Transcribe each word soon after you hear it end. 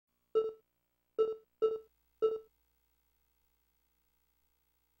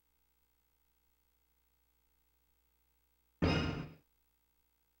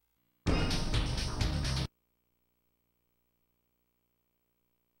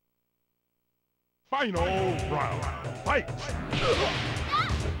Final round. Fight!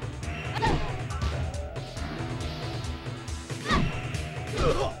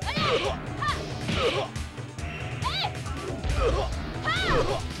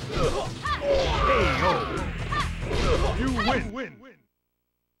 KO! You win!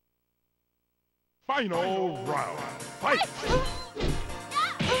 Final round. Fight!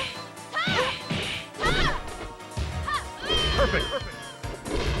 Perfect!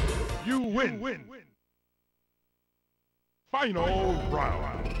 You win! Final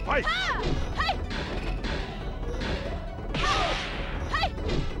round. Fight!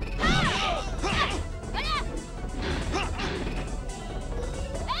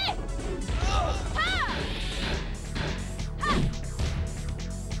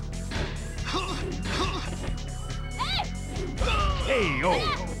 KO!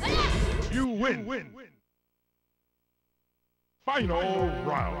 You win! Final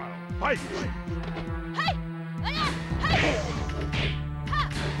round. Fight!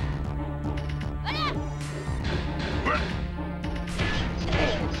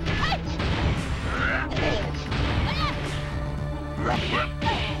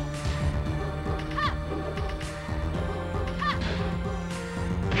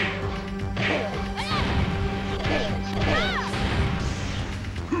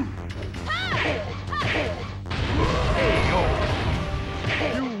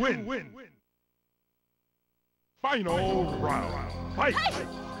 Win! Final round. Fight!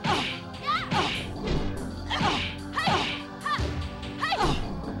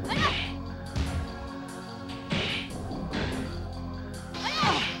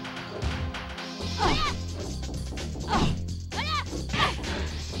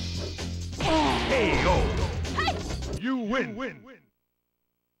 KO! You win!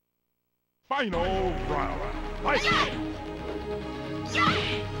 Final round. Fight!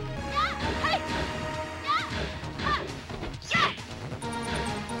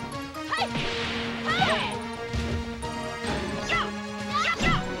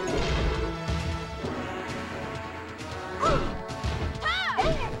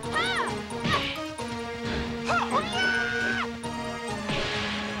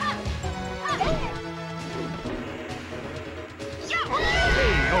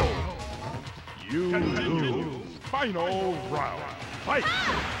 You lose. Final round. Fight!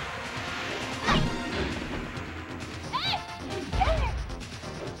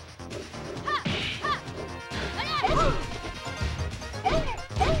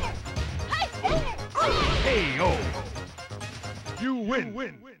 KO! You win!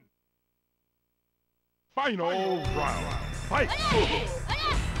 Final round. Fight!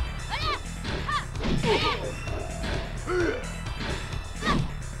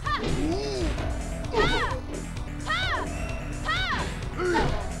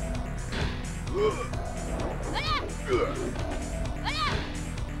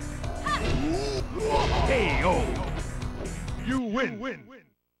 KO! You win!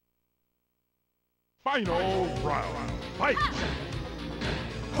 Final round. Fight!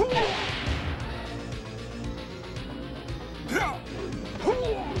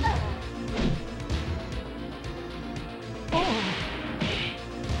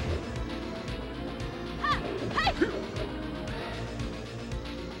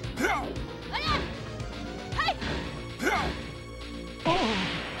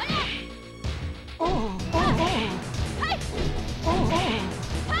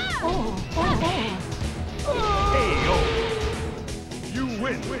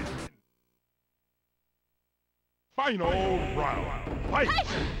 Win! Final round. Fight!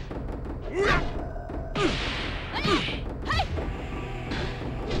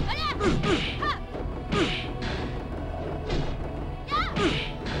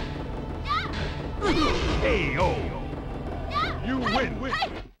 KO! You win!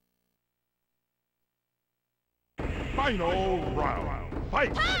 Final round.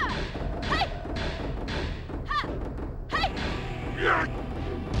 Fight!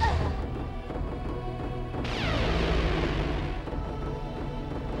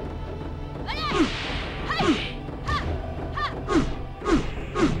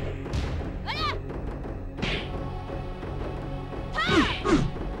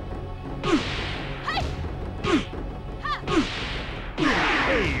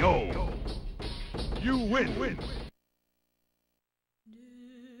 KO! You win!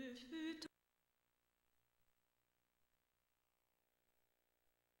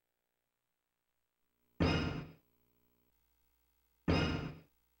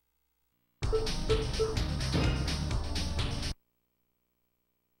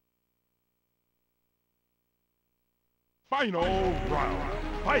 Final round.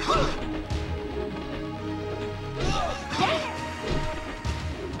 Fight!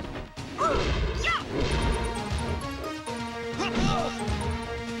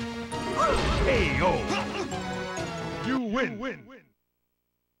 KO. You win.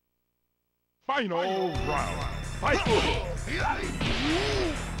 Final round. Fight.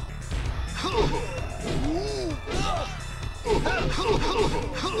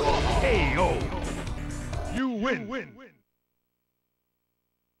 KO. You win.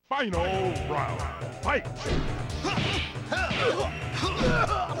 Final round. Fight.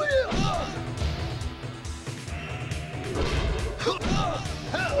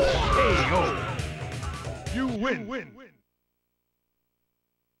 KO. You win.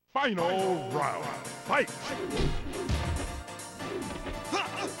 Final round. Fight.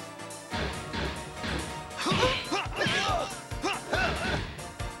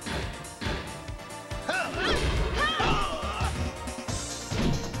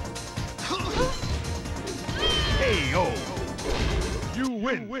 KO. You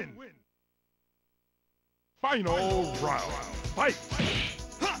win. Final round. Fight.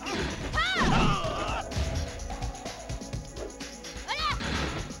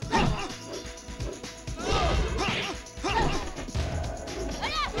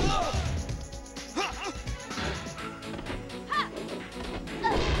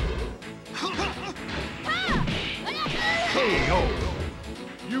 KO.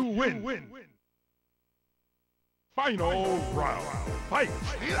 You win. Final round. Fight.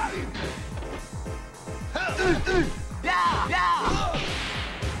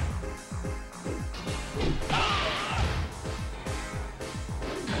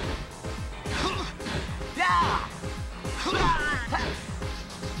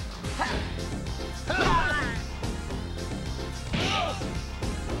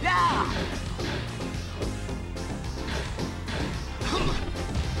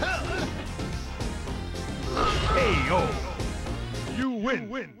 KO. You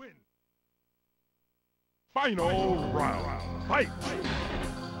win. Final round. Fight.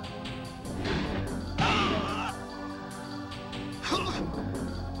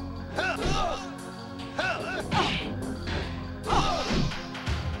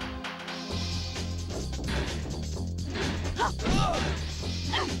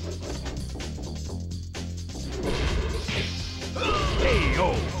 KO.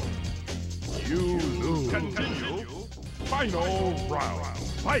 You lose. Continue. Final round.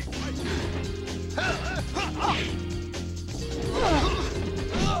 Fight.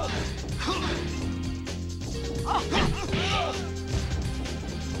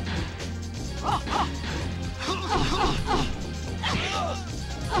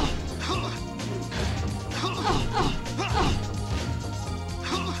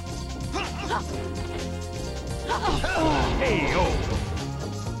 KO.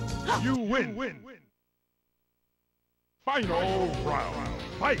 You win. Final round.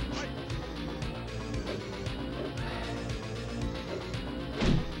 Fight.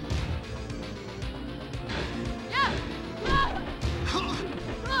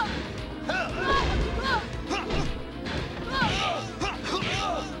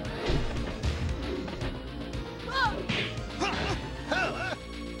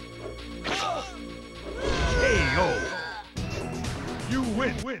 KO. You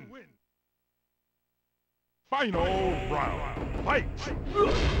win. Final round. Fight.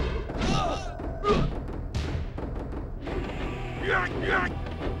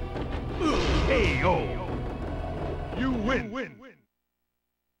 KO. You win.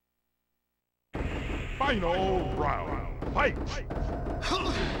 Final round. Fight.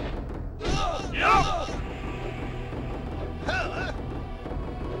 Yup.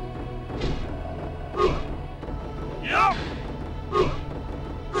 Yup.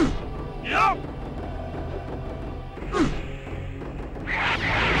 Yup.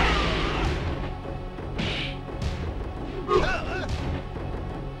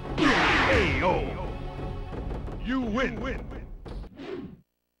 KO. You win.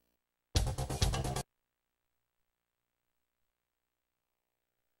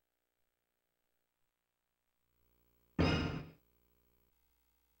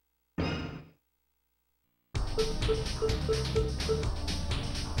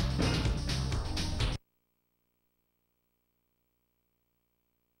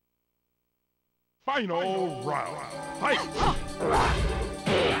 Final round. Fight.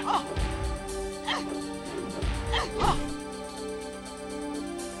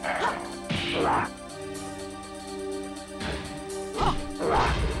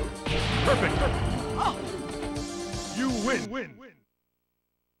 Perfect. You win.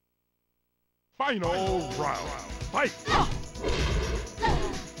 Final round. Fight.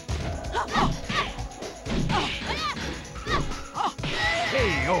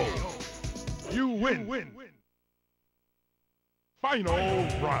 win. Final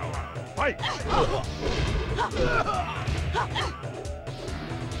round. Fight!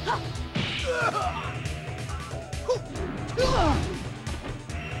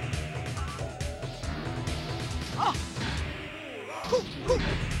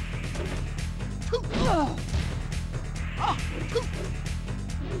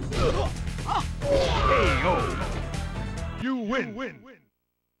 KO! You win.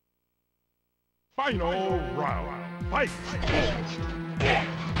 Final round. Fight!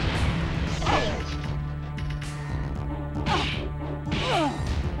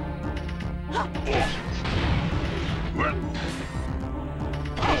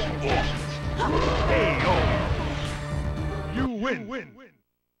 KO! You win.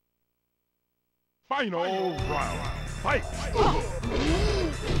 Final round. Fight!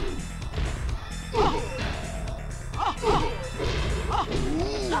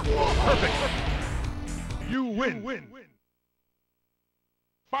 Perfect! You win.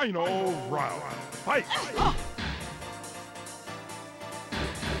 Final round. Fight!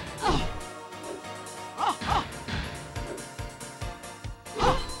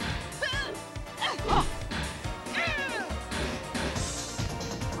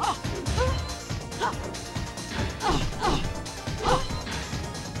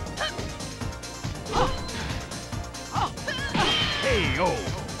 KO!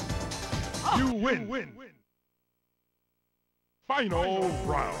 You win. Final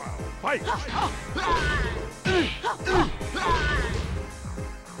round. Fight!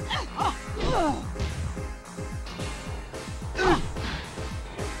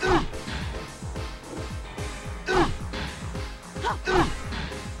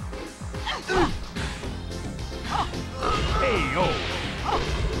 KO!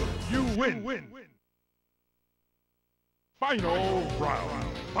 You win. Final round.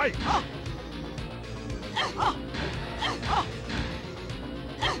 Fight!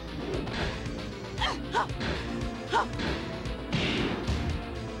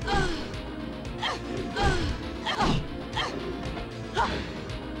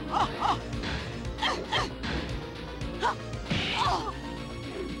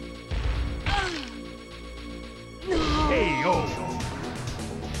 KO!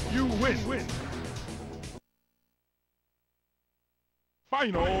 You win.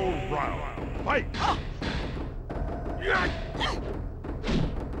 Final round. Fight!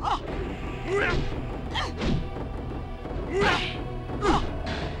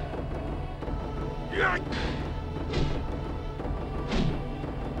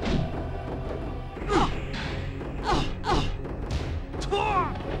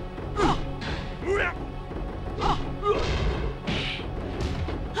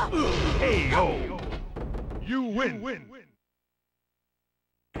 KO! You win.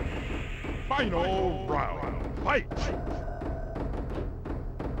 Final round. Fight!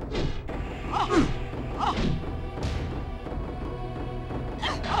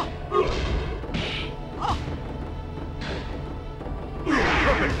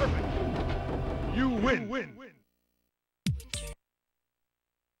 Perfect! You win.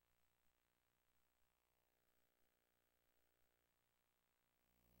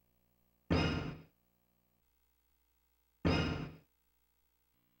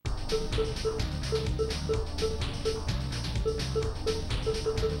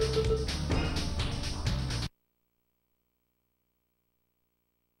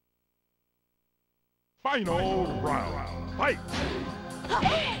 Final round. Fight!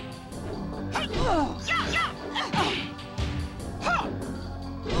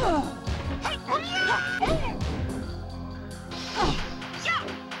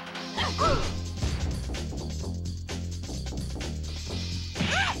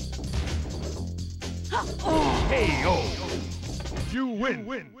 KO! You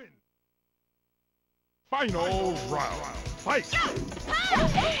win. Final round. Fight!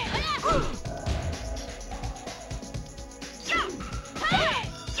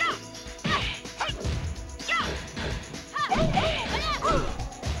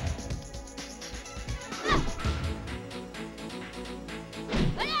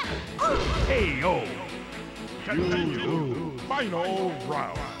 KO! You final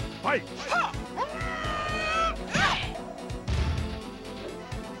round. Fight!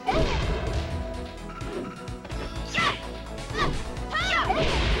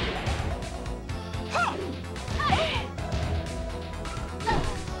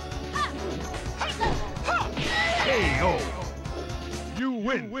 KO! You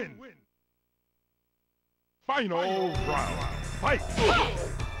win. Final round. Fight!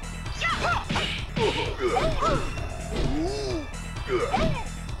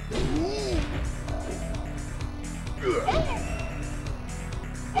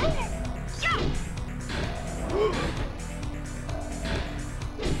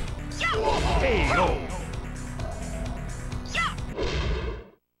 KO.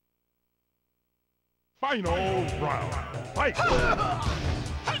 Final round. Fight. KO.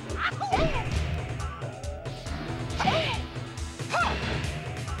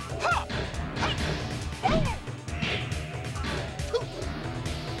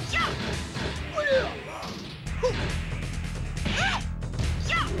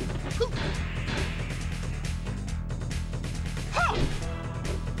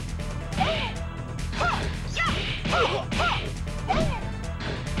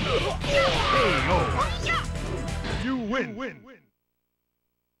 You win.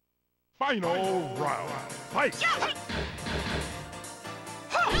 Final round. Fight.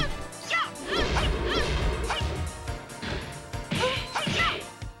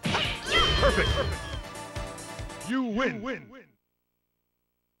 Perfect. You win.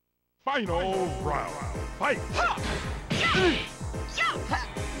 Final round. Fight.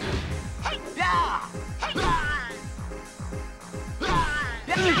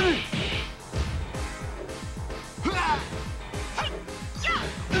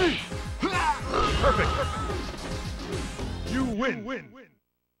 Perfect. You win.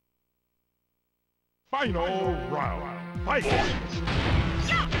 Final round. Fight.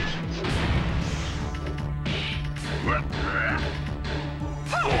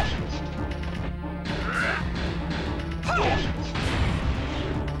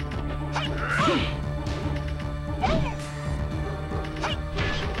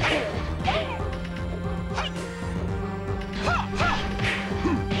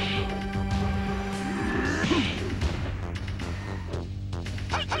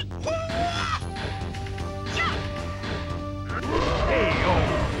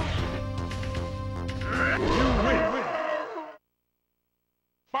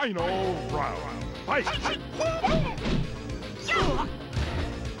 Final round. Fight.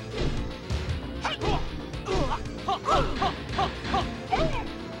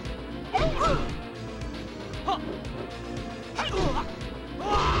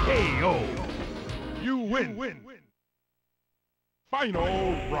 KO. You win.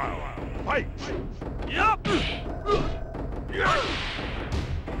 Final round. Fight. Yup.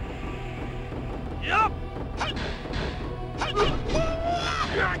 Yup.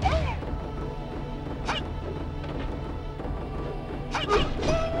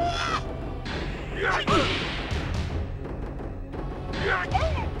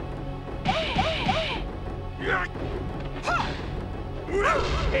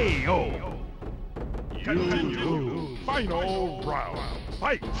 KO. You lose. Final round.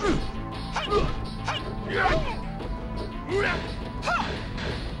 Fight.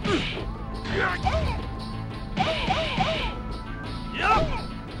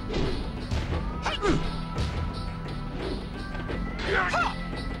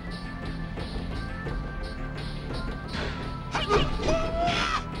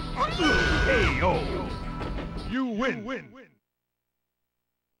 KO. You win.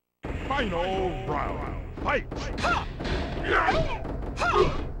 Final round. Fight.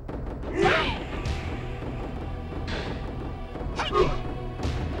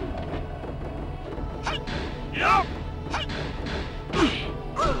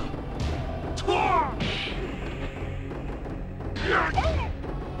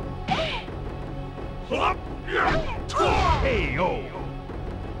 KO.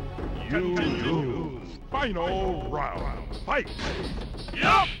 You lose. Final round. Fight.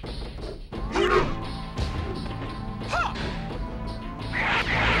 Yup.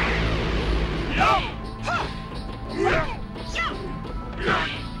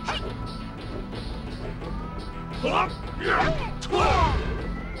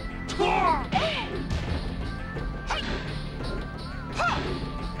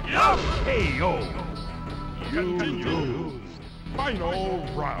 KO. You lose. Final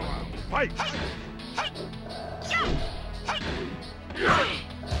round. Fight.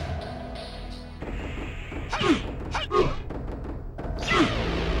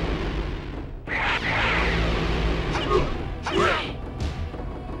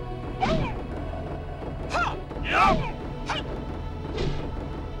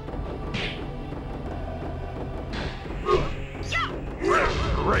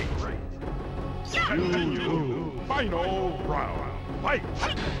 Great. You final round. Fight.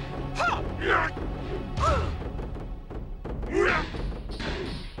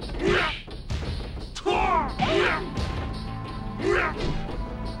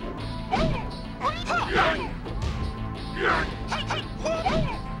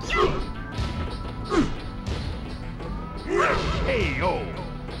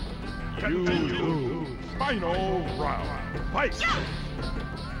 Fight!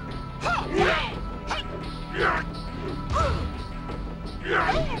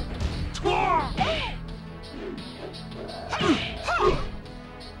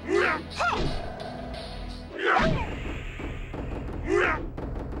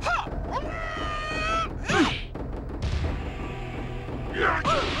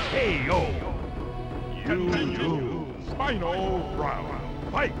 KO! You lose. Final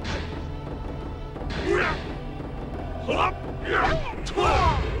round. Fight!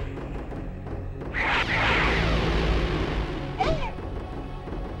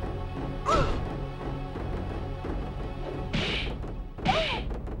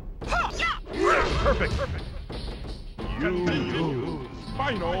 Perfect. You lose.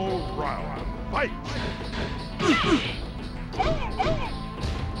 Final round. Fight!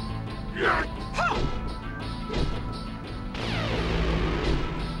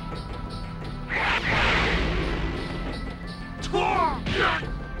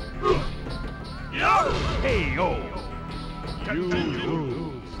 KO! You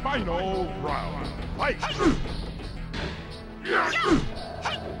lose. Final round. Fight!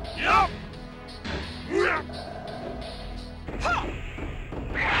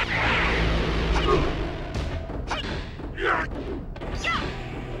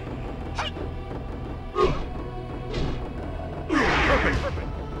 Perfect.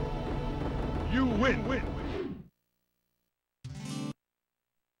 You win.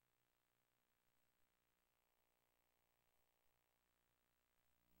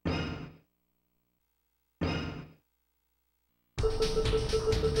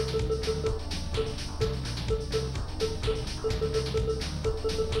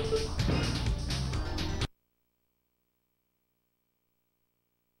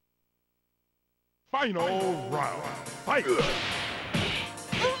 Final round. Fight!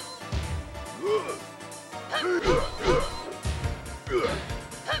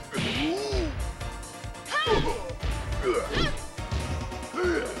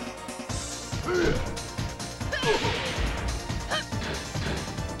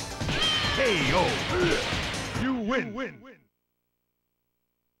 KO! You win.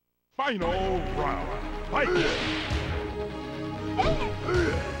 Final round. Fight!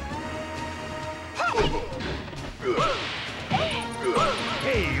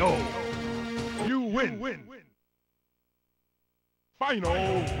 KO! You win.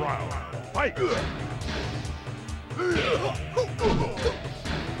 Final round. Fight!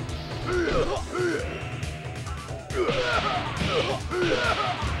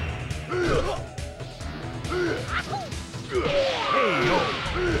 KO!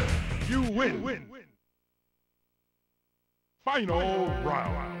 You win. Final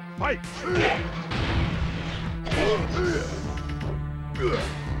round. Fight!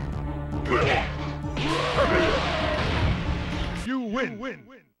 You win.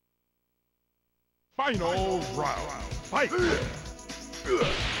 Final round. Fight!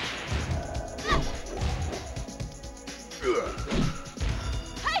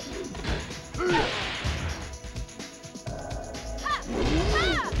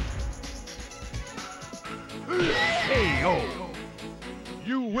 KO!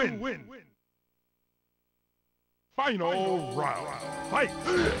 You win. Final round. Fight!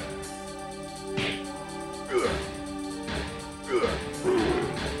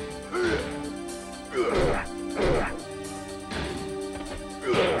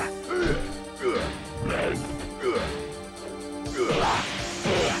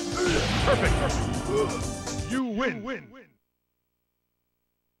 Perfect! You win.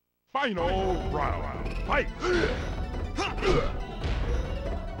 Final round. Fight!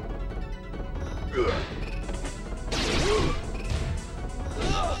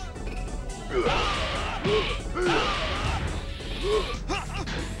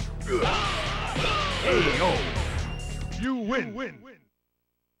 KO! You win.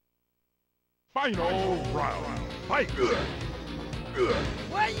 Final round. Fight!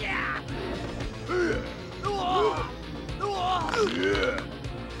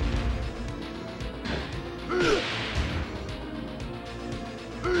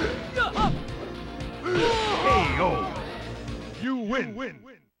 KO! You win.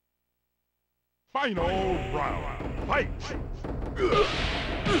 Final round. Fight!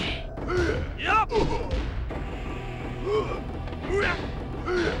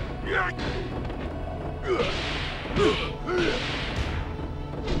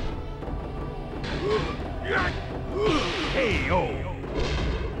 KO!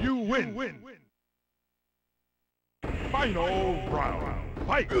 You win. Final round.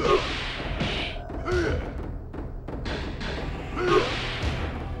 Fight!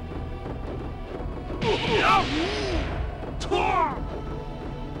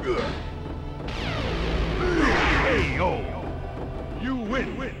 KO. You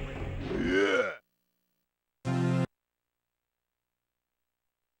win. Yeah.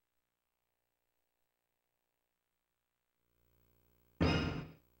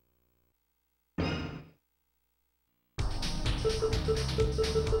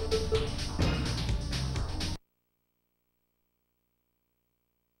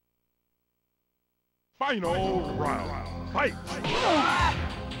 Final round. Fight!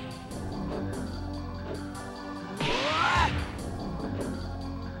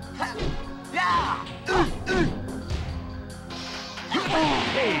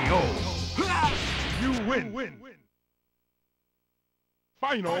 KO! You win!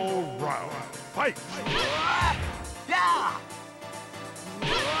 Final round. Fight!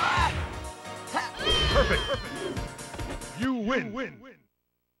 Perfect! You win!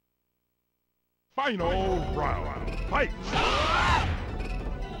 Final round. Fight!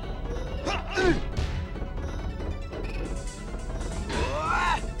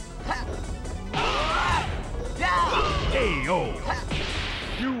 KO!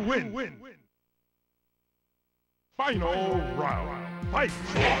 You win! Final round. Fight!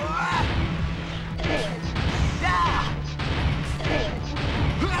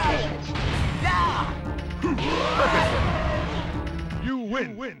 Perfect! You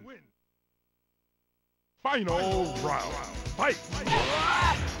win! Final round. Fight!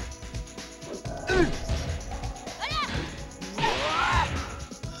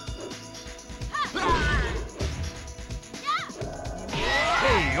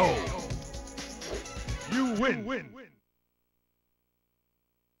 KO! You win!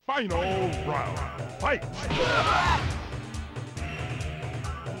 Final round. Fight!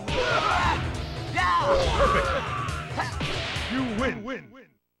 Perfect! You win!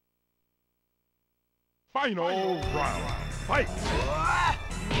 Final round. Fight!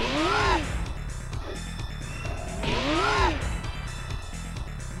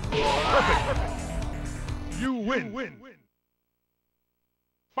 Perfect! You win!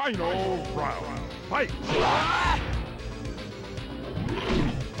 Final round. Fight!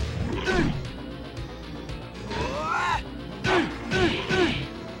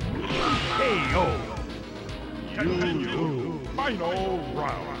 KO! You final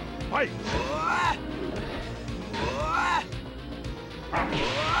round. Fight!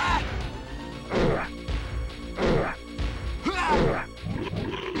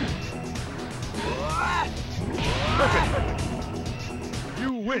 Perfect!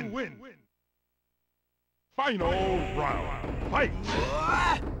 You win! Final round. Fight!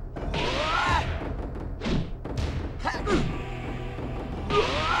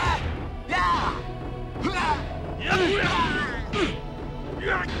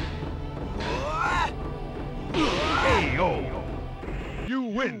 KO! You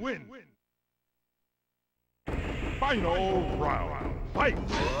win! Final round. Fight!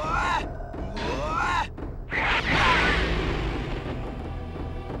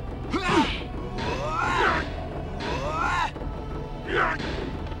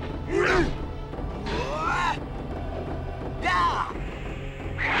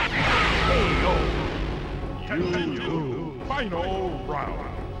 KO! You final round.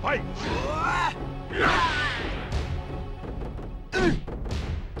 Fight!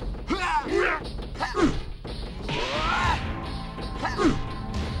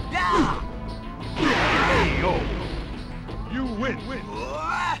 KO! You win!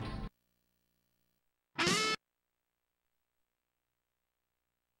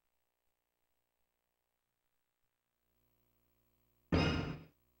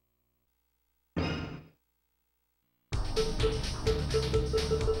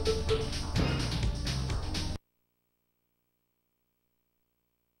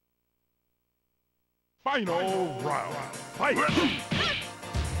 Final round. Fight!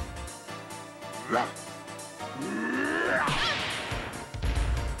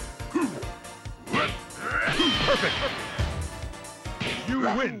 Perfect! You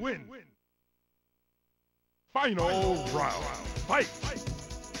win! Final round. Fight!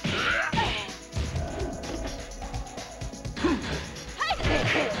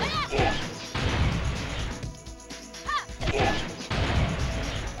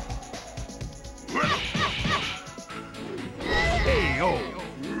 KO!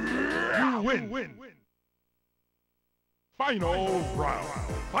 You win! Final round.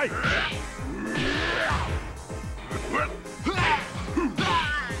 Fight!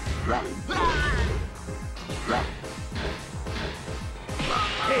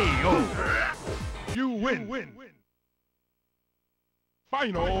 KO! You win!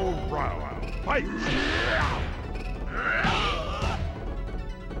 Final round. Fight!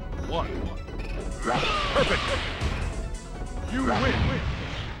 one. Perfect. You win.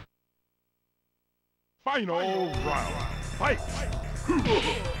 Final round. Fight.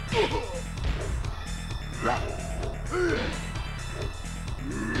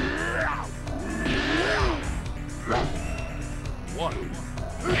 One.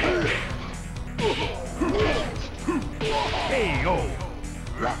 KO.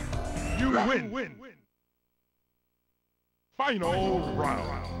 You win. Final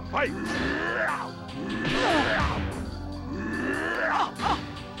round. Fight.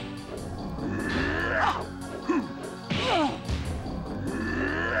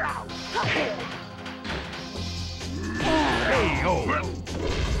 KO.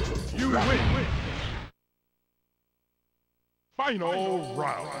 You win. Final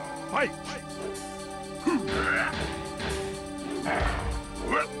round. Fight.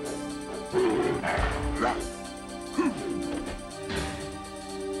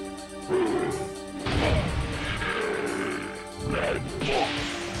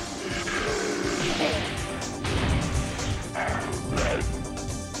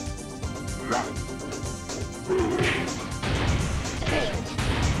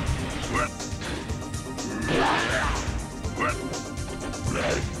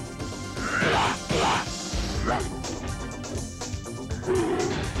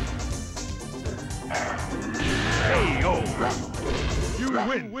 KO. You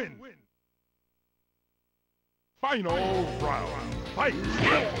win. Final round. Fight.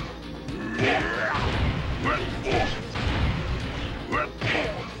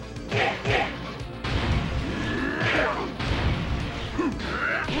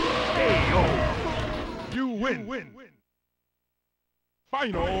 KO. You win.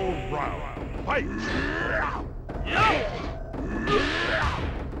 Final round. Fight.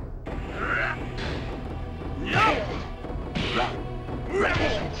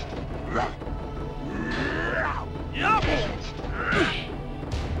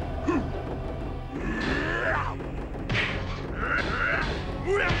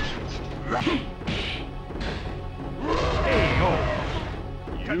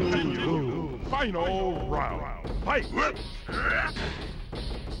 Continue. Final round. Fight.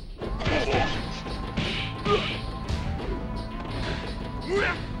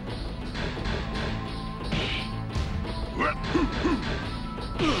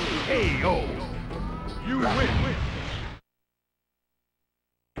 KO. You win.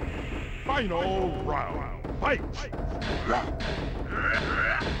 Final round. Fight.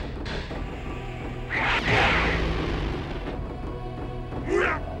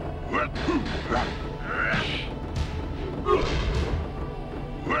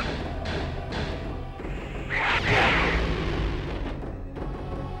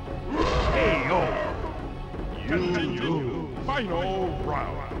 KO. Continue. Final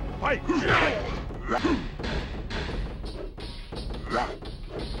round. Fight.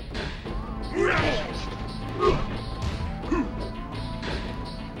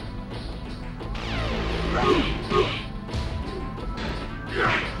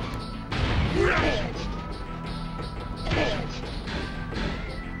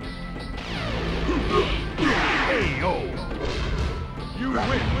 KO. You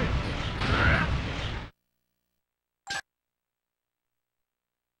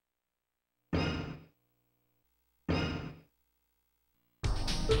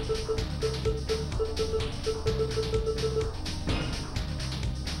win.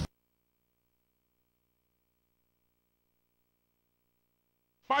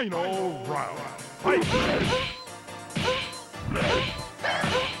 Final round. Fight.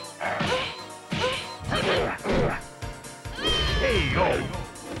 KO.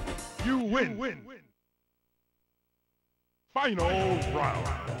 You win. Final round.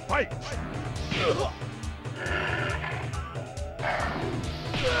 Fight.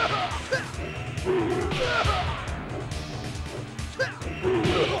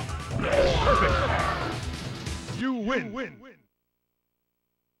 Perfect. You win.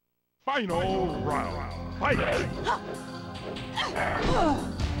 Final round. Fight.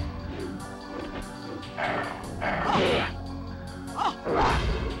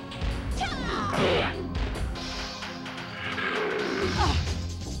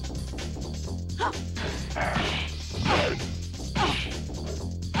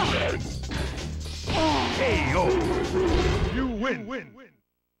 KO. You win.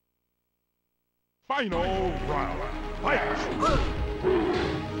 Final round. Fight.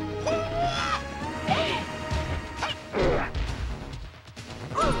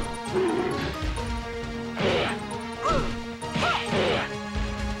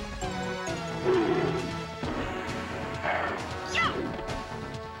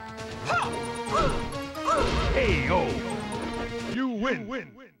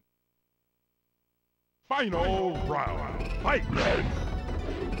 win. Final round. Fight!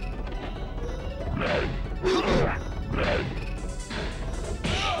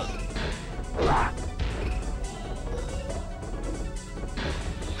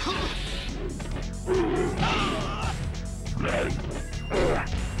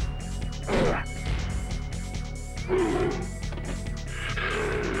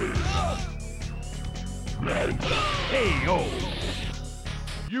 KO!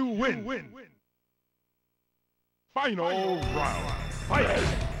 You win. Final round. Fight!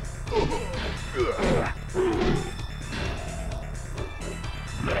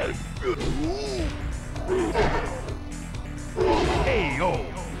 KO!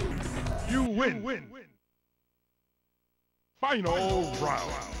 You win. Final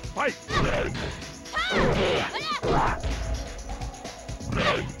round. Fight!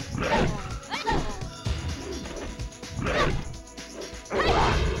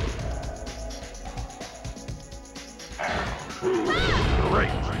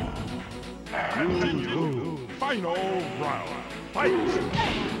 Great! You lose. Final round. Fight!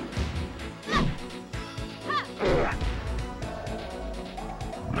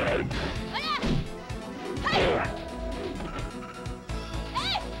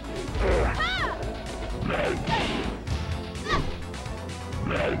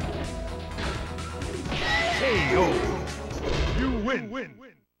 KO! You win.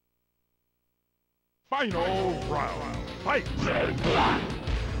 Final round. Fight!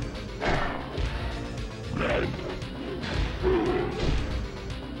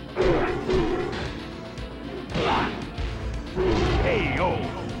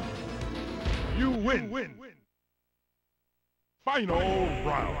 KO! You win. Final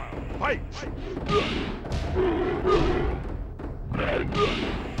round. Fight!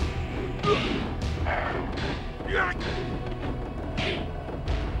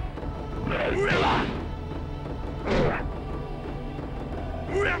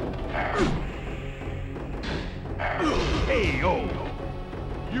 KO!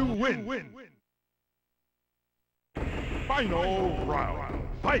 You win. Final round.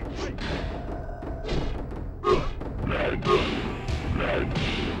 Fight!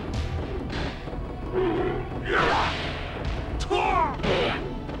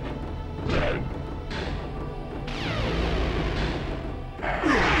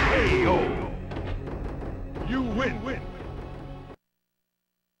 KO! You win.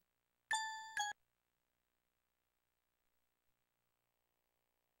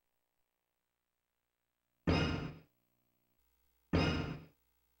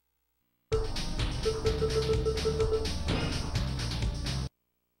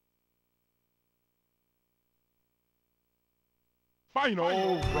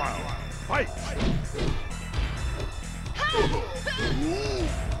 Final round. Fight!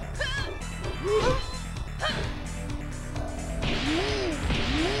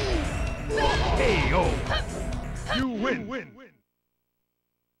 KO! You win.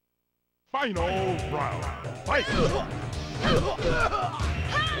 Final round. Fight!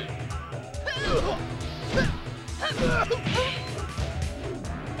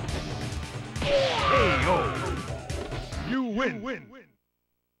 KO! You win.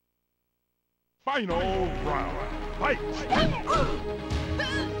 Final round. Fight!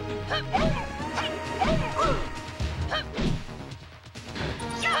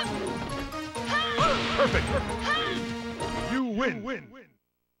 Perfect! You win.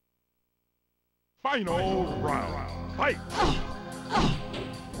 Final round. Fight!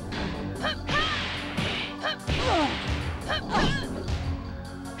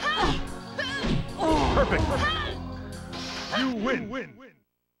 Perfect! You win.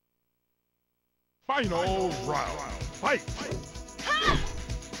 Final round. Fight!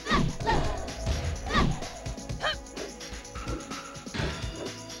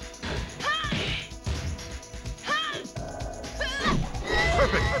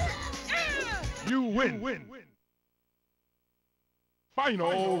 Perfect! You win.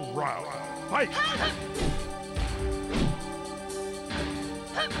 Final round. Fight!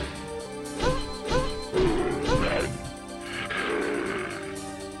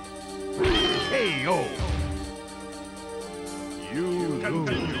 KO! You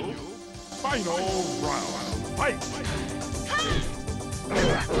lose. Final round. Fight!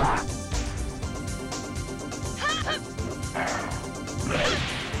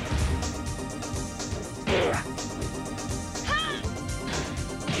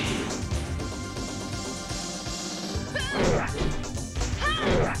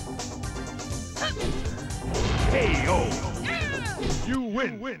 KO! You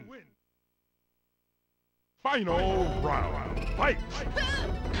win. Final round. Fight!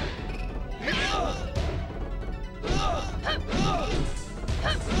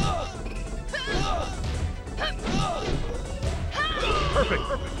 Perfect!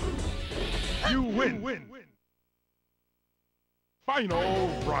 You win! Final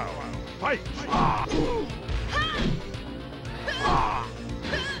round. Fight!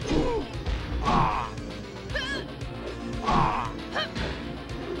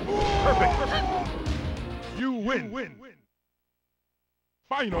 Perfect! You win!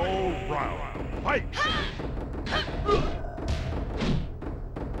 Final round. Fight!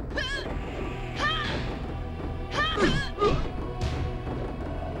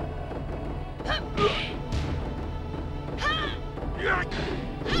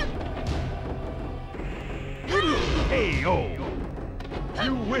 KO!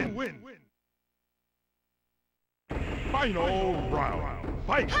 You win! Final round.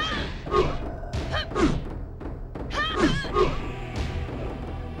 Fight! Perfect!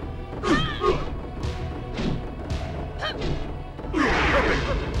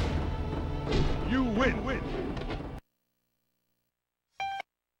 You win!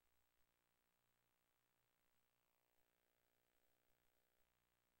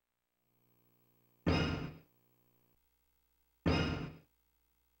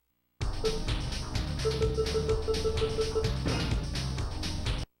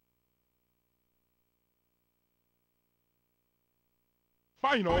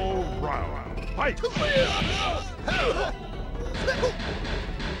 Final round. Fight!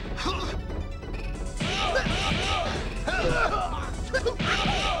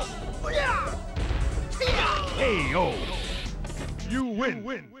 KO! You win!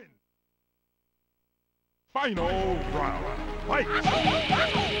 Final round. Fight!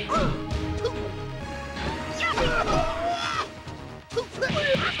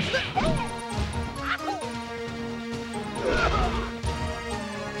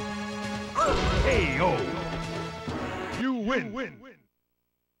 KO! You win!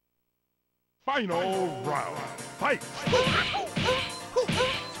 Final round. Fight!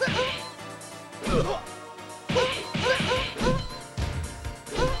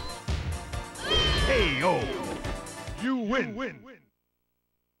 KO! You win!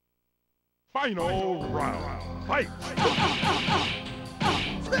 Final round. Fight!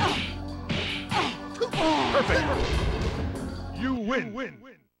 Perfect! You win!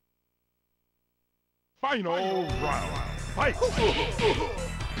 Final round. Fight!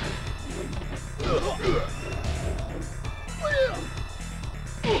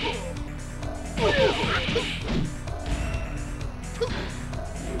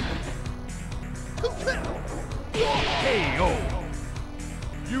 KO!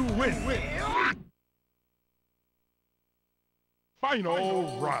 You win! Final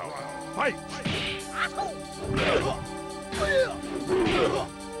round. Fight!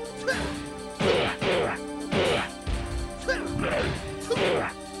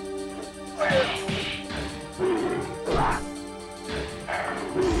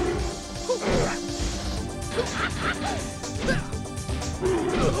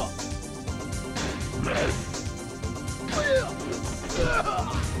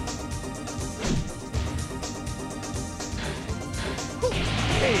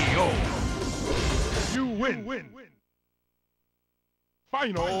 KO! You win!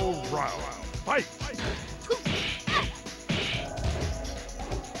 Final round. Fight!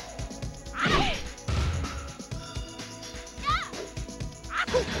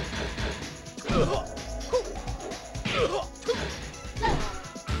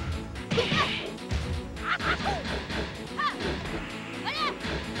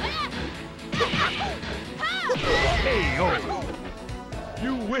 KO!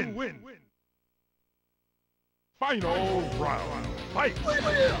 You win! Final round. Fight!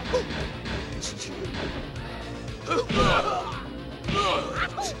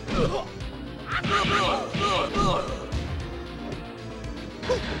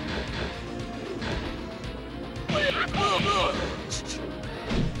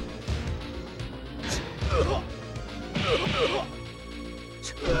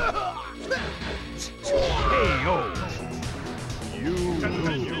 KO! You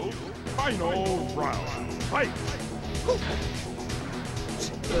continue. Final round. Fight!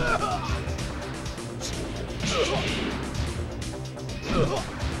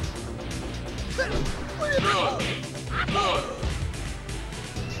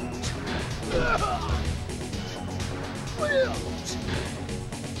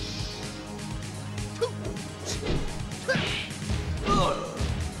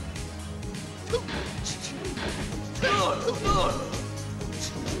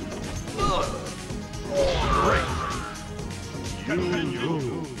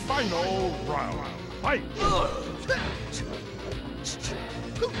 round. Fight! KO!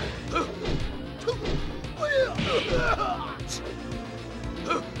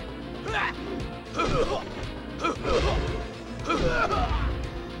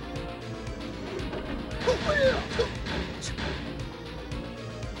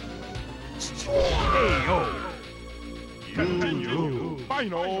 You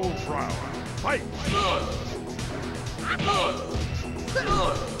final round. Fight! KO!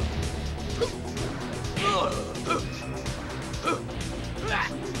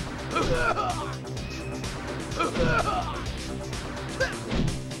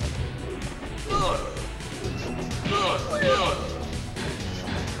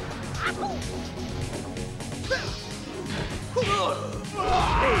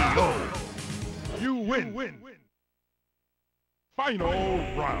 You win! Final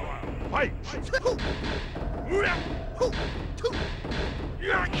round. Fight!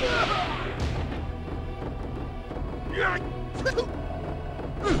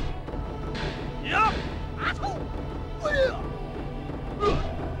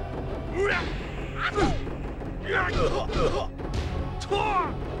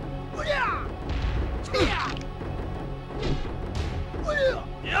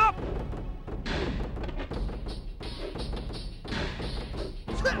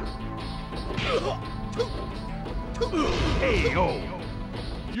 KO!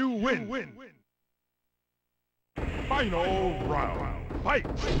 You win! Final round. Fight!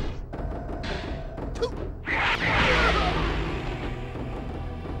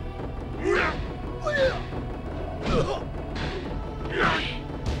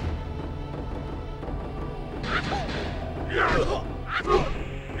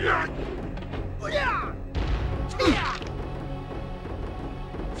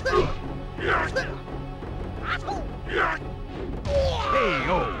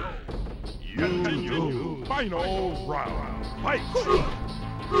 KO! You final round. Fight!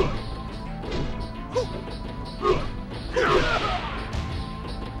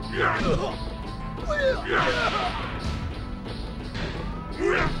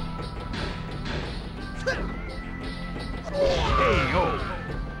 KO!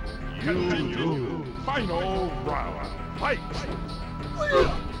 You final round. Fight!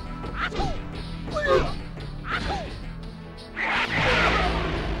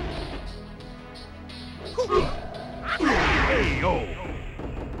 KO!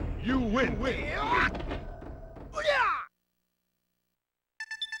 You win!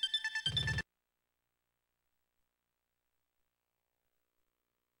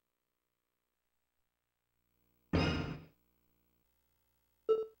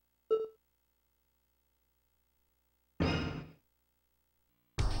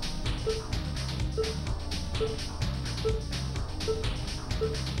 You